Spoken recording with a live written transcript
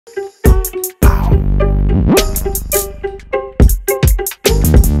What's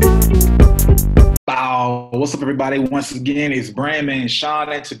up, everybody? Once again, it's BrandMan Sean,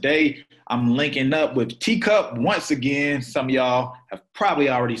 and today I'm linking up with Teaacup once again. Some of y'all have probably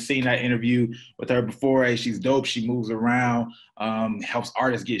already seen that interview with her before. Hey, she's dope. She moves around, helps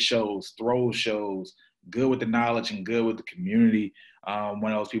artists get shows, throws shows, good with the knowledge and good with the community.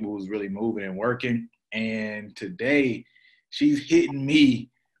 One of those people who's really moving and working. And today, she's hitting me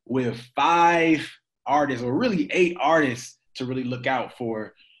with 5 artists, or really 8 artists, to really look out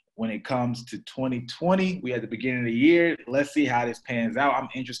for when it comes to 2020. We at the beginning of the year. Let's see how this pans out. I'm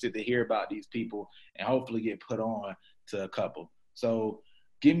interested to hear about these people and hopefully get put on to a couple. So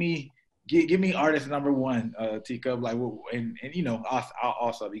give me artist number 1, Teaacup. Like, and you know,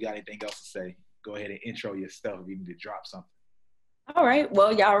 also if you got anything else to say, go ahead and intro yourself if you need to drop something. All right.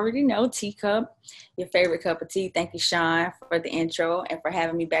 Well, y'all already know Teaacup, your favorite cup of tea. Thank you, Sean, for the intro and for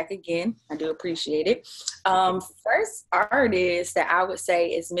having me back again. I do appreciate it. First artist that I would say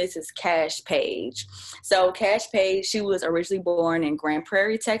is Mrs. Cash Page. So Cash Page, she was originally born in Grand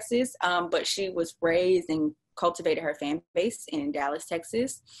Prairie, Texas, but she was raised and cultivated her fan base in Dallas,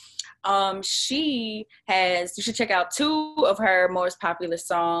 Texas. You should check out 2 of her most popular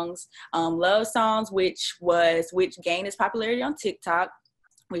songs, Love Songs, which gained its popularity on TikTok.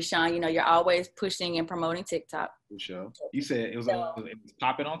 With Sean, you know, you're always pushing and promoting TikTok. For sure. You said it was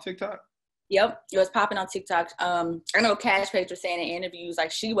popping on TikTok? Yep, it was popping on TikTok. I know Cash Page was saying in interviews,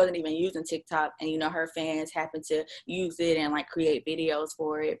 like, she wasn't even using TikTok, and, you know, her fans happened to use it and, like, create videos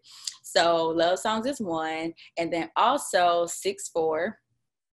for it. So Love Songs is one, and then also 6'4".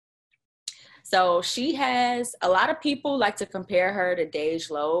 So she has, a lot of people like to compare her to Dej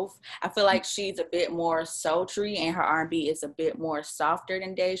Loaf. I feel like she's a bit more sultry and her R&B is a bit more softer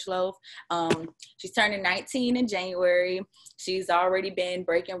than Dej Loaf. She's turning 19 in January. She's already been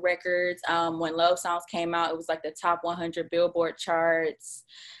breaking records. When Love Songs came out, it was like the top 100 Billboard charts.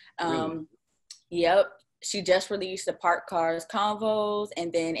 Really? Yep. She just released the Park Cars Convos,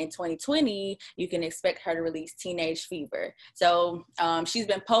 and then in 2020, you can expect her to release Teenage Fever. So she's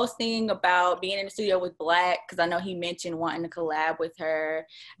been posting about being in the studio with Black, because I know he mentioned wanting to collab with her.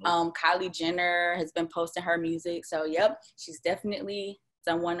 Kylie Jenner has been posting her music. So, yep, she's definitely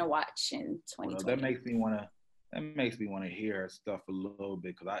someone to watch in 2020. Well, that makes me want to hear her stuff a little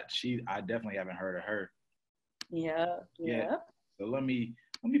bit, because I definitely haven't heard of her. Yeah. So let me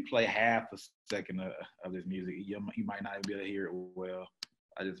play half a second of this music. You might not even be able to hear it well.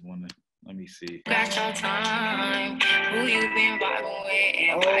 I just want to, let me see. Got your time, who you been vibing with,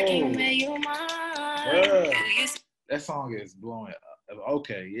 and why can't make you mine? That song is blowing up.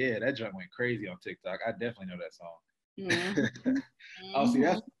 Okay, yeah, that junk went crazy on TikTok. I definitely know that song. Mm-hmm. Oh, see,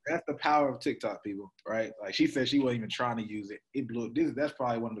 that's the power of TikTok, people, right? Like, she said she wasn't even trying to use it. It blew. That's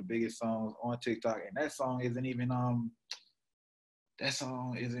probably one of the biggest songs on TikTok, and that song isn't even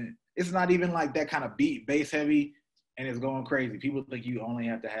it's not even like that kind of bass heavy, and it's going crazy. People think you only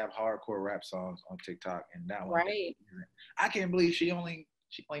have to have hardcore rap songs on TikTok, and that one. Right. I can't believe she only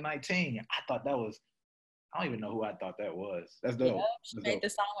 19. I thought that was, I don't even know who I thought that was. That's dope. Yep, she made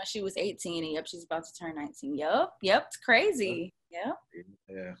the song when she was 18, and she's about to turn 19. Yep, it's crazy. Yep.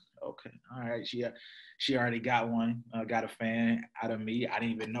 Yeah. Okay. All right. She already got one. Got a fan out of me. I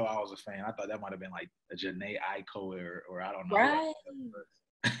didn't even know I was a fan. I thought that might have been like a Janae Aiko or I don't know. Right.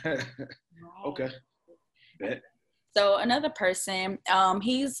 Okay. Bet. So another person,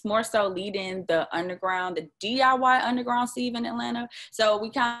 he's more so leading the DIY underground scene in Atlanta. So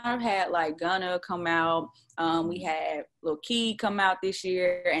we kind of had like Gunna come out. We had Lil Key come out this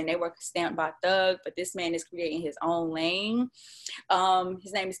year, and they were stamped by Thug, but this man is creating his own lane.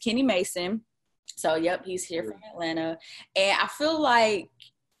 His name is Kenny Mason. So, yep, he's here from Atlanta. And I feel like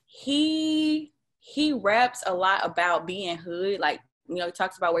he raps a lot about being hood, like, you know, he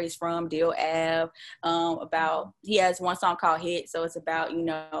talks about where he's from, Deal Ave, he has one song called Hit, so it's about, you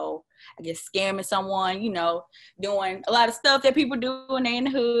know, I guess scamming someone, you know, doing a lot of stuff that people do when they're in the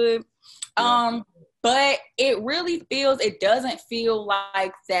hood. But it doesn't feel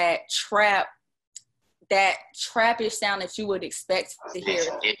like that trappish sound that you would expect to hear.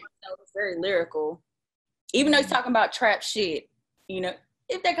 So it's very lyrical. Even though he's talking about trap shit, you know,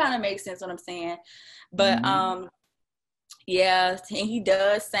 if that kind of makes sense what I'm saying. But yeah, and he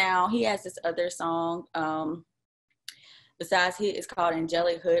has this other song besides Hit, it's called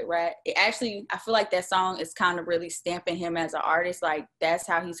Angelic Hood Rat. I feel like that song is kind of really stamping him as an artist. Like, that's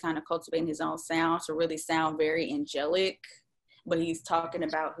how he's kind of cultivating his own sound to really sound very angelic, but he's talking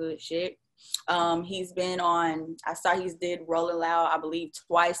about hood shit. He's been on, I saw he's did Rolling Loud, I believe,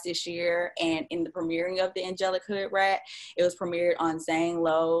 twice this year. And in the premiering of the Angelic Hood Rat, it was premiered on Zane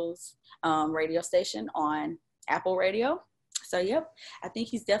Lowe's radio station on Apple Radio. So, yep, I think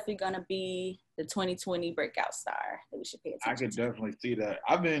he's definitely going to be the 2020 breakout star that we should pay attention I could to. definitely see that.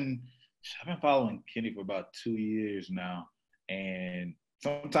 I've been following Kenny for about 2 years now, and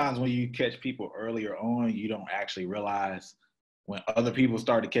sometimes when you catch people earlier on, you don't actually realize when other people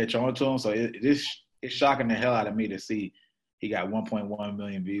start to catch on to him. So it's shocking the hell out of me to see he got 1.1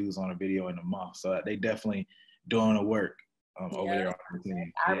 million views on a video in a month. So they definitely doing the work over there on the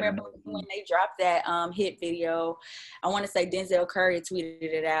team. I remember when they dropped that hit video, I want to say Denzel Curry tweeted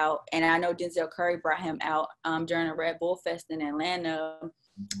it out, and I know Denzel Curry brought him out during a Red Bull Fest in Atlanta,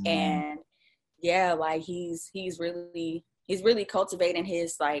 and yeah, like he's really cultivating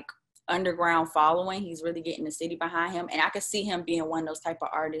his like underground following. He's really getting the city behind him, and I could see him being one of those type of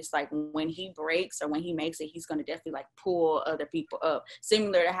artists, like when he breaks or when he makes it, he's going to definitely like pull other people up,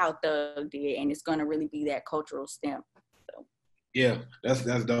 similar to how Thug did, and it's going to really be that cultural stamp. So. Yeah, that's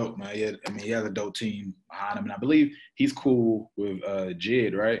dope, man. Yeah, I mean, he has a dope team behind him, and I believe he's cool with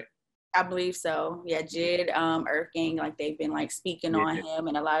Jid, right? I believe so. Yeah, Jid, Earth Gang, like they've been like speaking on him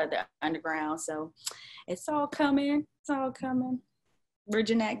and a lot of the underground. So it's all coming. It's all coming.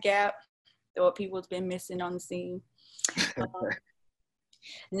 Bridging that gap, what people's been missing on the scene.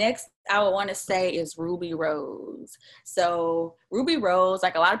 Next, I would want to say is Ruby Rose. So Ruby Rose,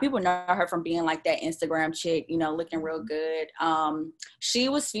 like a lot of people know her from being like that Instagram chick, you know, looking real good. She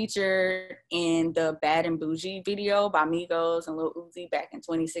was featured in the Bad and Bougie video by Migos and Lil Uzi back in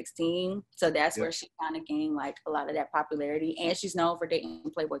 2016. So that's where she kind of gained like a lot of that popularity. And she's known for dating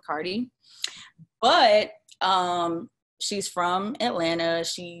Playboy Cardi. But she's from Atlanta.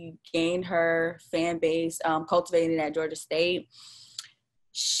 She gained her fan base, cultivated at Georgia State.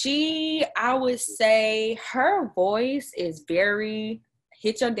 I would say her voice is very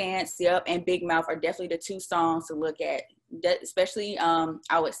Hit Your Dance, yep, and Big Mouth are definitely the two songs to look at. Especially,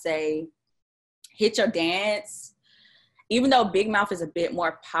 I would say Hit Your Dance, even though Big Mouth is a bit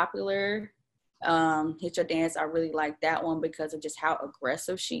more popular, Hit Your Dance, I really like that one because of just how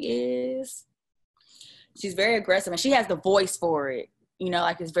aggressive she is. She's very aggressive, and she has the voice for it. You know,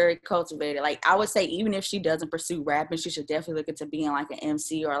 like it's very cultivated. Like I would say, even if she doesn't pursue rapping, she should definitely look into being like an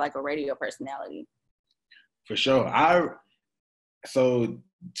MC or like a radio personality. For sure. So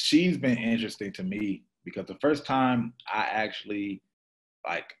she's been interesting to me because the first time I actually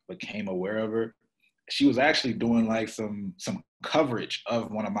like became aware of her, she was actually doing like some coverage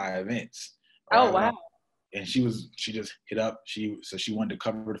of one of my events. Oh wow! And she just hit up. She wanted to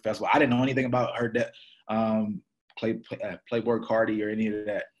cover the festival. I didn't know anything about her Playboy Cardi or any of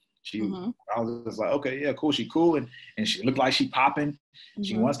that. I was just like, okay, yeah, cool. She cool, and she looked like she popping.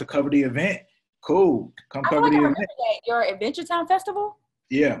 She wants to cover the event. Cool, come cover the event. Your Adventure Time festival.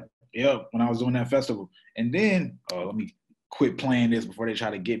 Yeah. When I was doing that festival, and then let me quit playing this before they try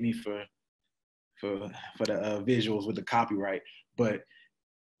to get me for the visuals with the copyright. But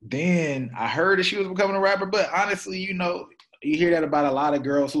then I heard that she was becoming a rapper. But honestly, you know, you hear that about a lot of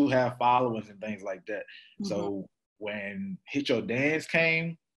girls who have followers and things like that. So when Hit Your Dance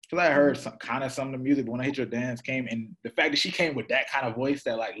came, because I heard some of the music, but when Hit Your Dance came, and the fact that she came with that kind of voice,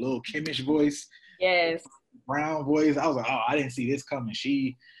 that like Lil Kimish voice, yes, brown voice, I was like, oh, I didn't see this coming.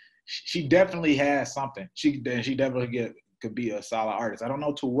 She definitely has something. She definitely could be a solid artist. I don't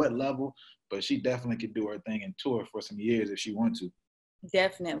know to what level, but she definitely could do her thing and tour for some years if she wants to.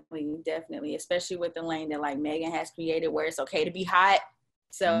 Definitely, especially with the lane that like Megan has created where it's okay to be hot.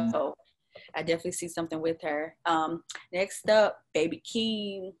 So I definitely see something with her. Next up, Baby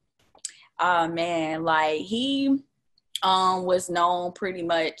Keem. Man, like he was known pretty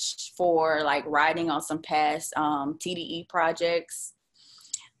much for like writing on some past TDE projects.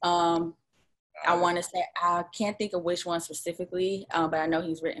 I want to say, I can't think of which one specifically, but I know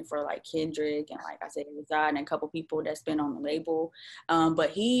he's written for like Kendrick and like I said, Rashad and a couple people that's been on the label. But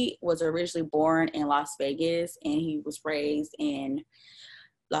he was originally born in Las Vegas and he was raised in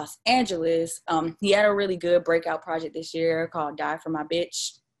Los Angeles. He had a really good breakout project this year called Die For My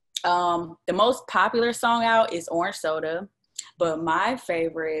Bitch. The most popular song out is Orange Soda, but my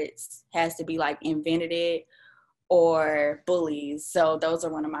favorites has to be like Invented It or Bullies. So those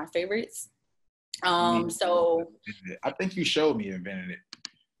are one of my favorites. So I think you showed me Invented It.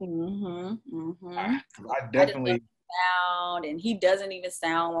 I definitely sound, and he doesn't even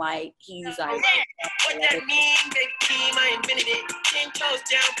sound like he's like. What that mean, Baby Keem? I invented it. 10 toes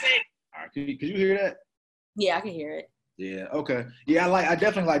down, baby. All right, could you hear that? Yeah, I can hear it. Yeah. Okay. Yeah, I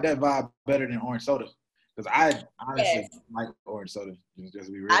definitely like that vibe better than Orange Soda. Because I honestly Yes. like orange soda. Just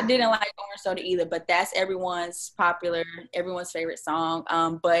to be real. I didn't like Orange Soda either, but that's everyone's favorite song.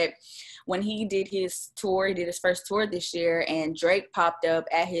 But when he did his tour, he did his first tour this year, and Drake popped up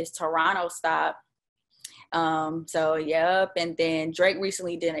at his Toronto stop. So yep, and then Drake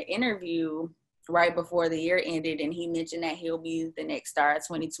recently did an interview right before the year ended, and he mentioned that he'll be the next star of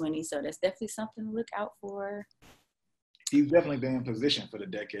 2020. So that's definitely something to look out for. He's definitely been in position for the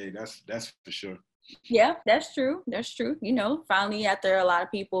decade. That's for sure. Yeah, that's true. That's true. You know, finally, after a lot of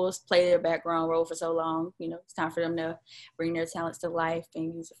people play their background role for so long, you know, it's time for them to bring their talents to life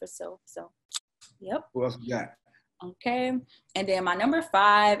and use it for self. So, yep. Who else we got? Okay. And then my number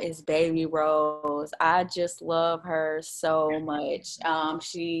 5 is Baby Rose. I just love her so much.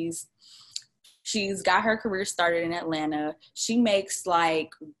 She's got her career started in Atlanta. She makes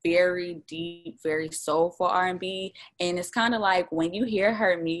like very deep, very soulful R&B. And it's kind of like when you hear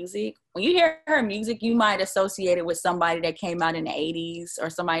her music, you might associate it with somebody that came out in the 80s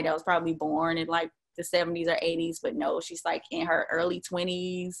or somebody that was probably born in like the 70s or 80s. But no, she's like in her early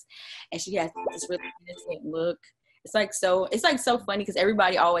 20s and she has this really innocent look. It's so funny because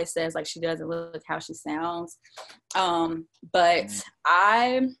everybody always says like she doesn't look how she sounds. But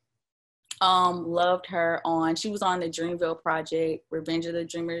I loved her she was on the Dreamville Project, Revenge of the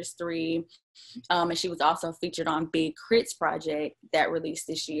Dreamers 3. And she was also featured on Big Crit's project that released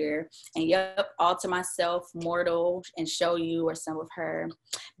this year. And yep, All to Myself, Mortal, and Show You are some of her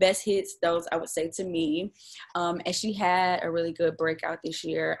best hits, those I would say to me. And she had a really good breakout this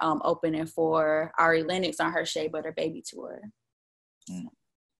year, opening for Ari Lennox on her Shea Butter Baby tour.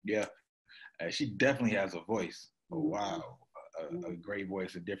 Yeah, she definitely has a voice. Oh, wow. A great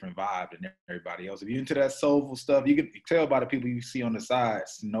voice, a different vibe than everybody else. If you're into that soulful stuff, you can tell by the people you see on the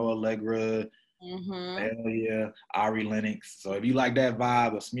sides. Snow Allegra, hell yeah, Ari Lennox. So if you like that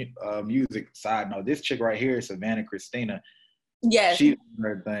vibe of music, side note, this chick right here is Savannah Christina. Yes. She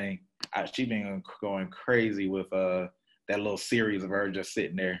her thing. She been going crazy with that little series of her just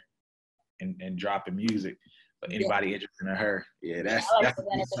sitting there and dropping music. But anybody interested in her, yeah, that's Savannah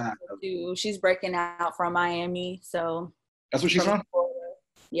Christina too. She's breaking out from Miami, so. That's what she's from? Florida.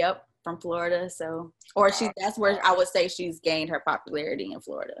 Yep, from Florida. So, that's where I would say she's gained her popularity in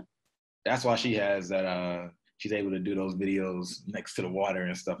Florida. That's why she has that. She's able to do those videos next to the water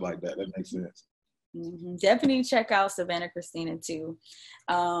and stuff like that. That makes sense. Definitely check out Savannah Christina too.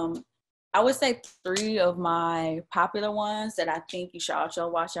 I would say 3 of my popular ones that I think you should also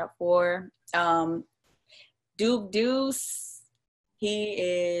watch out for. Duke Deuce, he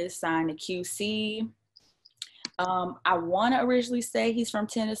is signed to QC. I want to originally say he's from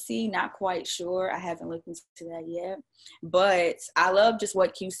Tennessee, not quite sure. I haven't looked into that yet, but I love just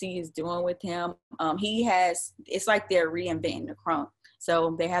what QC is doing with him. It's like they're reinventing the crunk.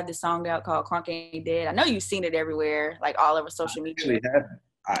 So they have this song out called Crunk Ain't Dead. I know you've seen it everywhere, like all over social media.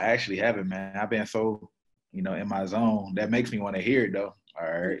 I actually haven't, man. I've been so, in my zone. That makes me want to hear it though.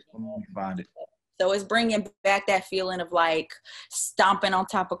 All right, let me find it. So it's bringing back that feeling of like stomping on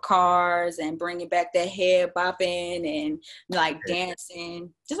top of cars and bringing back that head bopping and like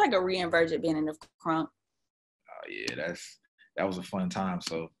dancing, just like a reinvention of crunk. Oh yeah, that was a fun time.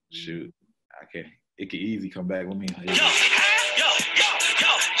 So shoot, it could easily come back with me.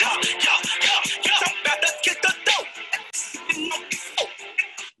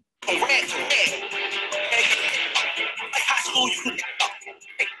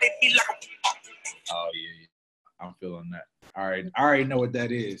 Oh yeah, I'm feeling that. All right, I already know what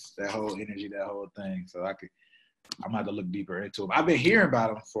that is. That whole energy, that whole thing. So I'm gonna have to look deeper into him. I've been hearing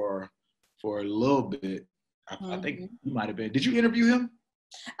about him for a little bit. I think you might have been. Did you interview him?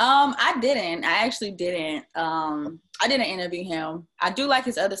 I didn't. I actually didn't. I didn't interview him. I do like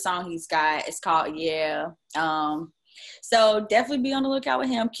his other song he's got. It's called Yeah. So definitely be on the lookout with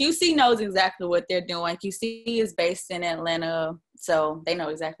him. QC knows exactly what they're doing. QC is based in Atlanta, so they know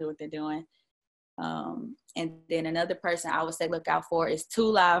exactly what they're doing. And then another person I would say look out for is 2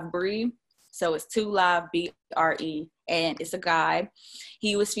 Live Bree. So it's 2 Live BRE, and it's a guy.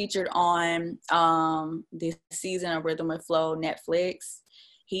 He was featured on this season of Rhythm and Flow Netflix.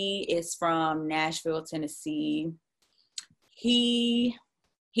 He is from Nashville, Tennessee. He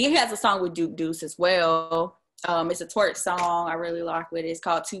has a song with Duke Deuce as well. It's a twerk song I really like with it. It's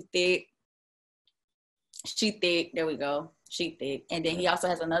called Too Thick. She Thick. There we go. She Thick. And then he also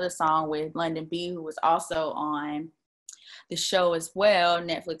has another song with London B, who was also on the show as well,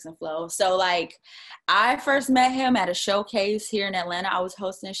 Netflix and Flow. So like I first met him at a showcase here in Atlanta. I was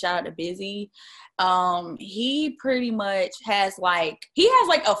hosting, shout out to Busy. He pretty much has like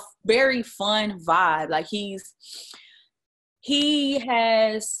a very fun vibe. Like he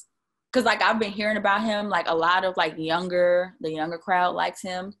has because like I've been hearing about him, like a lot of like the younger crowd likes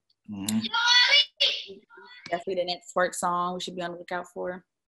him. Mm-hmm. Definitely the next twerk song we should be on the lookout for.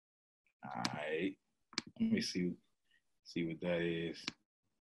 All right, let me see what that is.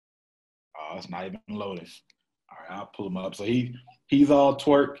 Oh, it's not even loading. All right, I'll pull him up. So he's all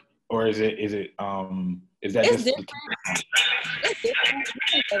twerk, or is that It's just different. It's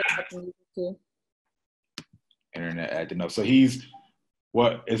different. internet acting up? So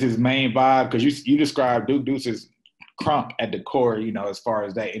what is his main vibe? Because you described Duke Deuce as crunk at the core, as far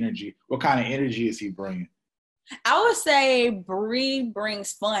as that energy. What kind of energy is he bringing? I would say Bree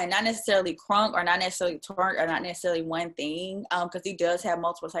brings fun, not necessarily crunk or not necessarily twerk or not necessarily one thing, because he does have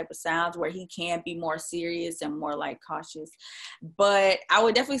multiple type of sounds where he can be more serious and more like cautious. But I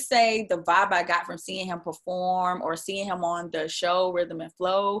would definitely say the vibe I got from seeing him perform or seeing him on the show Rhythm and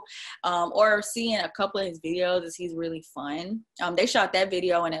Flow, or seeing a couple of his videos is he's really fun. They shot that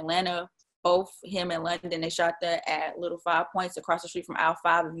video in Atlanta. Both him and London, they shot that at Little 5 Points across the street from Aisle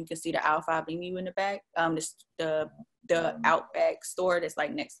 5, and you can see the Aisle 5 menu in the back. The Outback store that's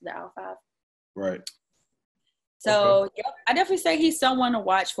like next to the Aisle 5. Right. So, okay. Yep, I definitely say he's someone to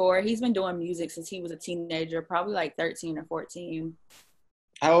watch for. He's been doing music since he was a teenager, probably like 13 or 14.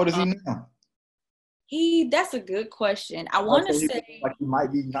 How old is he now? That's a good question. I want to say like he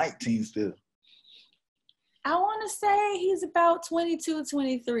might be 19 still. I want to say he's about 22,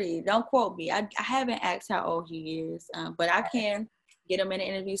 23. Don't quote me. I haven't asked how old he is, but I can get him in an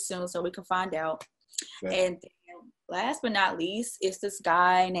interview soon so we can find out. Okay. And last but not least, it's this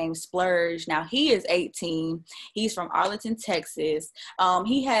guy named Splurge. Now, he is 18. He's from Arlington, Texas.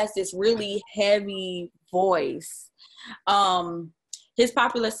 He has this really heavy voice. His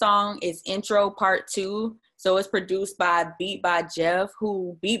popular song is Intro Part 2. So it's produced by Beat by Jeff,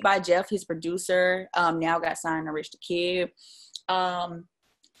 his producer, now got signed to Rich the Kid.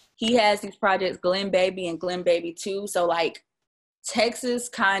 He has these projects, Glen Baby and Glen Baby 2. So like Texas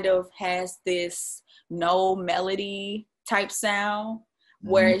kind of has this no melody type sound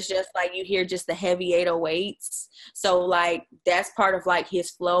where it's just like you hear just the heavy 808s. So like that's part of like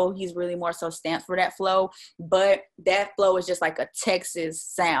his flow. He's really more so stamped for that flow, but that flow is just like a Texas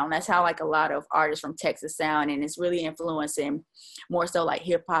sound. That's how like a lot of artists from Texas sound, and it's really influencing more so like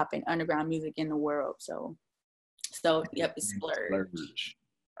hip hop and underground music in the world. So yep, it's Splurge.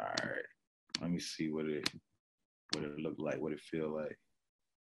 All right, let me see what it look like, what it feel like.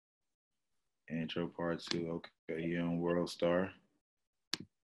 Intro Part 2. Okay, you on World Star.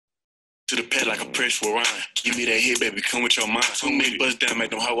 To the pet like a press for Ryan. Give me that hit, baby, come with your mind. So many buzz down,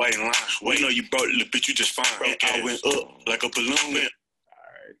 make them Hawaiian line. Wait, know you broke, little bitch, you just fine. I went up like a balloon. All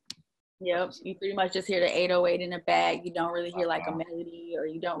right. Yep, you pretty much just hear the 808 in the back. You don't really hear like a melody, or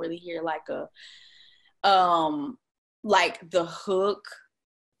you don't really hear like a, like the hook.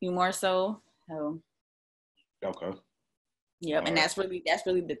 You more so. Okay. Yep, and that's really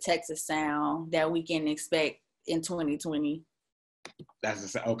the Texas sound that we can expect in 2020. That's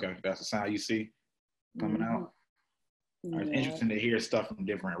the sound you see coming out. Yeah. It's interesting to hear stuff from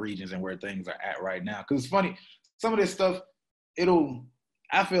different regions and where things are at right now. Because it's funny, some of this stuff,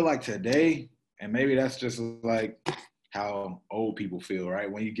 I feel like today, and maybe that's just like how old people feel,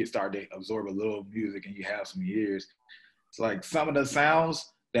 right? When you start to absorb a little music and you have some years, it's like some of the sounds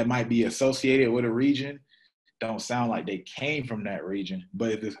that might be associated with a region don't sound like they came from that region,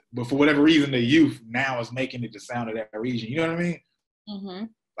 but for whatever reason, the youth now is making it the sound of that region. You know what I mean? Mm-hmm.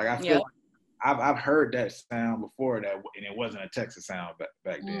 Like I feel like I've heard that sound before, and it wasn't a Texas sound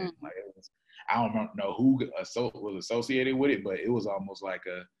back then. Like I don't know who was associated with it, but it was almost like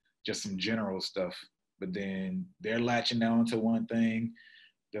just some general stuff. But then they're latching on to one thing.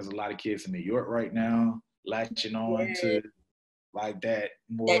 There's a lot of kids in New York right now latching on to like that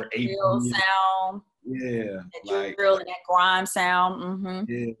more drill sound. Yeah, that drill and that grime sound. Mm-hmm.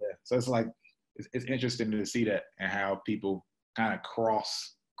 Yeah, so it's like it's interesting to see that and how people kind of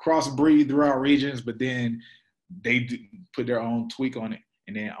cross-breed throughout regions, but then they put their own tweak on it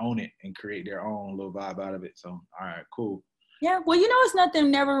and then own it and create their own little vibe out of it. So, all right, cool. Yeah, well, it's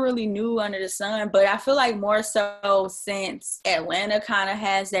nothing never really new under the sun, but I feel like more so since Atlanta kind of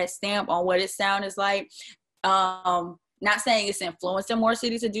has that stamp on what its sound is like. Not saying it's influencing more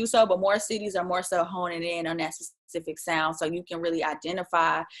cities to do so, but more cities are more so honing in on that specific sound, so you can really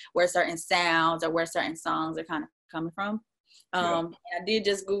identify where certain sounds or where certain songs are kind of coming from. I did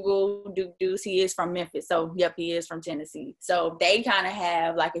just Google Duke Deuce. He is from Memphis. So, yep, he is from Tennessee. So, they kind of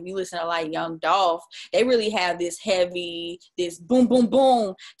have, like, if you listen to, like, Young Dolph, they really have this heavy, this boom, boom,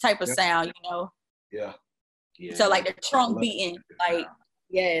 boom type of sound, Yeah. So, like, the trunk beating, like,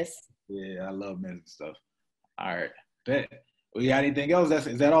 yes. Yeah, I love Memphis stuff. All right. Bet. We got anything else?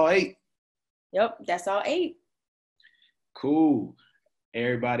 Is that all 8? Yep, that's all 8. Cool.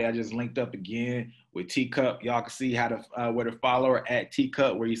 Everybody, I just linked up again with Teaacup. Y'all can see how to where to follow her at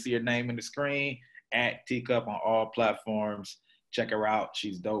Teaacup, where you see her name in the screen, at Teaacup on all platforms. Check her out.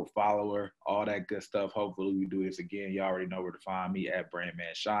 She's dope. Follow her. All that good stuff. Hopefully we do this again. You already know where to find me at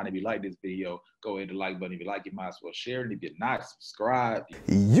BrandMan Sean. If you like this video, go ahead and like button. If you like it, might as well share it. If you're not subscribed,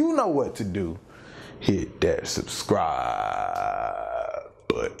 you know what to do. Hit that subscribe.